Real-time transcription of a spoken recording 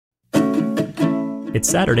It's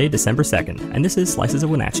Saturday, December 2nd, and this is Slices of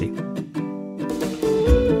Wenatchee.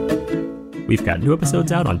 We've got new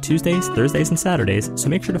episodes out on Tuesdays, Thursdays, and Saturdays, so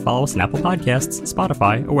make sure to follow us on Apple Podcasts,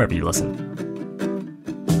 Spotify, or wherever you listen.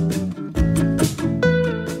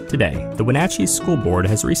 Today, the Wenatchee School Board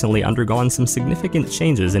has recently undergone some significant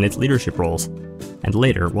changes in its leadership roles, and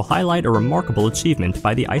later we'll highlight a remarkable achievement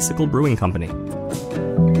by the Icicle Brewing Company.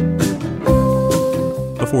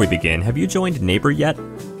 Before we begin, have you joined Neighbor yet?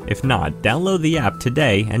 If not, download the app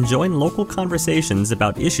today and join local conversations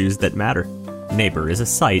about issues that matter. Neighbor is a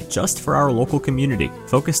site just for our local community,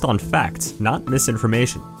 focused on facts, not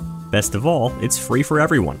misinformation. Best of all, it's free for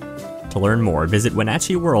everyone. To learn more, visit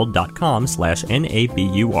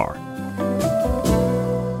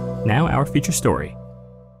wenatcheeworld.com/NABUR. Now our feature story.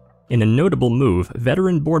 In a notable move,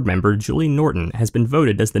 veteran board member Julie Norton has been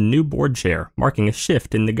voted as the new board chair, marking a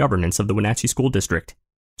shift in the governance of the Wenatchee School District.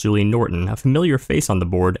 Julie Norton, a familiar face on the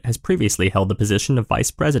board, has previously held the position of vice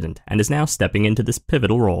president and is now stepping into this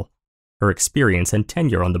pivotal role. Her experience and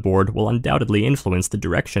tenure on the board will undoubtedly influence the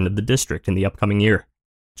direction of the district in the upcoming year.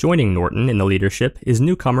 Joining Norton in the leadership is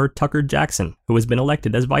newcomer Tucker Jackson, who has been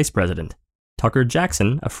elected as vice president. Tucker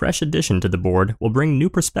Jackson, a fresh addition to the board, will bring new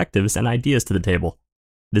perspectives and ideas to the table.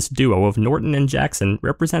 This duo of Norton and Jackson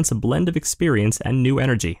represents a blend of experience and new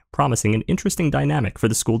energy, promising an interesting dynamic for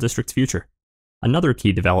the school district's future. Another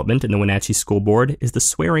key development in the Wenatchee School Board is the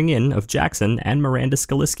swearing-in of Jackson and Miranda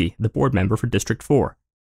Skaliski, the board member for District 4.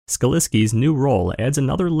 Skaliski's new role adds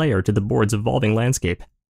another layer to the board's evolving landscape.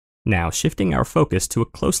 Now, shifting our focus to a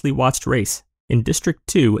closely watched race. In District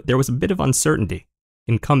 2, there was a bit of uncertainty.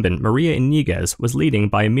 Incumbent Maria Iniguez was leading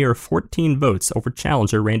by a mere 14 votes over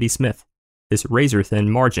challenger Randy Smith. This razor-thin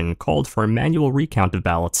margin called for a manual recount of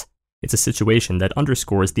ballots. It's a situation that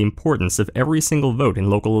underscores the importance of every single vote in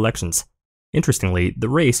local elections. Interestingly, the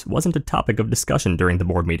race wasn't a topic of discussion during the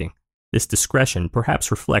board meeting. This discretion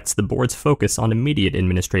perhaps reflects the board's focus on immediate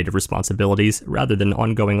administrative responsibilities rather than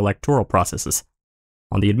ongoing electoral processes.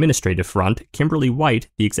 On the administrative front, Kimberly White,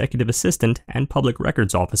 the executive assistant and public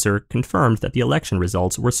records officer, confirmed that the election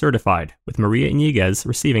results were certified, with Maria Iniguez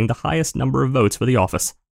receiving the highest number of votes for the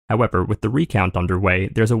office. However, with the recount underway,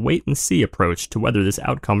 there's a wait-and-see approach to whether this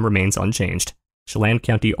outcome remains unchanged. Chelan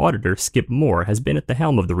County Auditor Skip Moore has been at the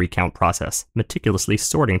helm of the recount process, meticulously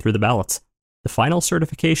sorting through the ballots. The final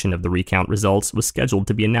certification of the recount results was scheduled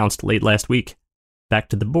to be announced late last week. Back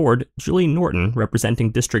to the board, Julie Norton, representing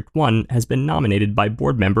District 1, has been nominated by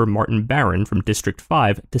board member Martin Barron from District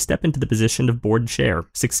 5 to step into the position of board chair,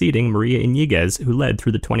 succeeding Maria Iniguez, who led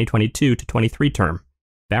through the 2022-23 term.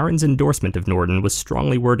 Barron's endorsement of Norton was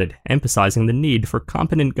strongly worded, emphasizing the need for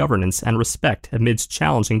competent governance and respect amidst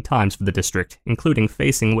challenging times for the district, including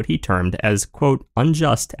facing what he termed as, quote,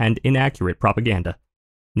 unjust and inaccurate propaganda.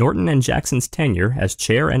 Norton and Jackson's tenure as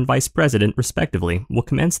chair and vice president, respectively, will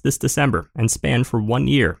commence this December and span for 1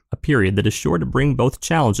 year, a period that is sure to bring both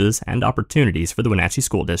challenges and opportunities for the Wenatchee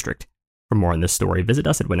School District. For more on this story, visit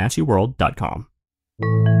us at wenatcheeworld.com.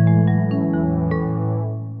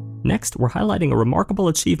 Next, we're highlighting a remarkable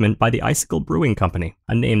achievement by the Icicle Brewing Company,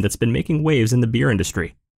 a name that's been making waves in the beer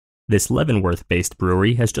industry. This Leavenworth-based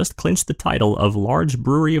brewery has just clinched the title of Large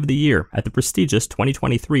Brewery of the Year at the prestigious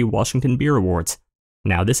 2023 Washington Beer Awards.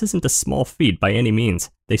 Now, this isn't a small feat by any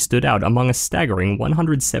means. They stood out among a staggering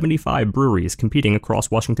 175 breweries competing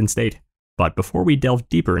across Washington state. But before we delve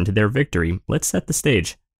deeper into their victory, let's set the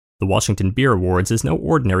stage. The Washington Beer Awards is no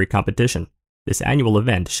ordinary competition. This annual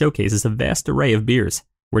event showcases a vast array of beers.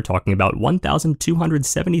 We're talking about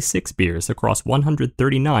 1,276 beers across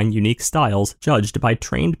 139 unique styles judged by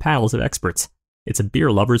trained panels of experts. It's a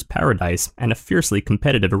beer lover's paradise and a fiercely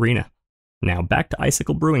competitive arena. Now back to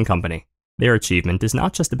Icicle Brewing Company. Their achievement is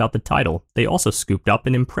not just about the title, they also scooped up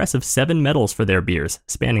an impressive 7 medals for their beers,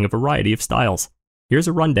 spanning a variety of styles. Here's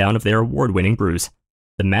a rundown of their award-winning brews.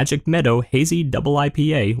 The Magic Meadow Hazy Double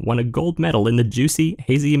IPA won a gold medal in the Juicy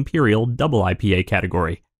Hazy Imperial Double IPA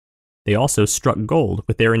category. They also struck gold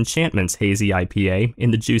with their Enchantments Hazy IPA in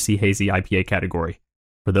the Juicy Hazy IPA category.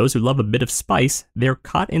 For those who love a bit of spice, their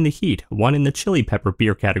Caught in the Heat won in the Chili Pepper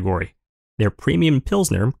beer category. Their Premium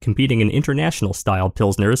Pilsner, competing in international-style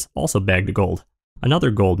Pilsners, also bagged gold. Another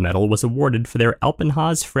gold medal was awarded for their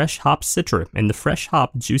Alpenhaus Fresh Hop Citra in the Fresh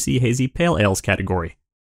Hop Juicy Hazy Pale Ales category.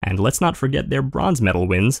 And let's not forget their bronze medal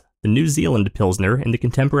wins, the New Zealand Pilsner in the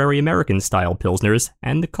Contemporary American-style Pilsners,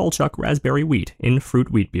 and the Kulchuk Raspberry Wheat in Fruit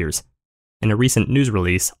Wheat beers. In a recent news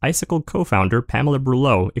release, Icicle co-founder Pamela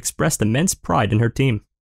Brulot expressed immense pride in her team.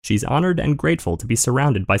 She's honored and grateful to be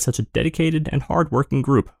surrounded by such a dedicated and hard-working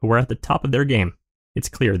group who are at the top of their game. It's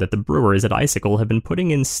clear that the brewers at Icicle have been putting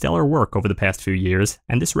in stellar work over the past few years,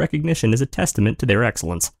 and this recognition is a testament to their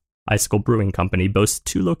excellence. Icicle Brewing Company boasts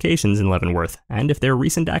 2 locations in Leavenworth, and if their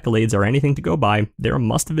recent accolades are anything to go by, they're a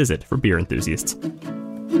must-visit for beer enthusiasts.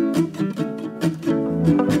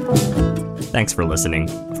 Thanks for listening.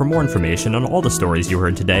 For more information on all the stories you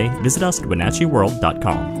heard today, visit us at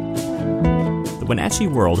WenatcheeWorld.com. The Wenatchee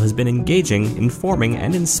World has been engaging, informing,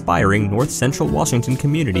 and inspiring North Central Washington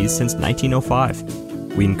communities since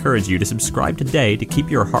 1905. We encourage you to subscribe today to keep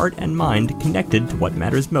your heart and mind connected to what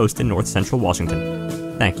matters most in North Central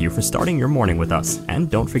Washington. Thank you for starting your morning with us,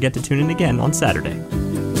 and don't forget to tune in again on Saturday.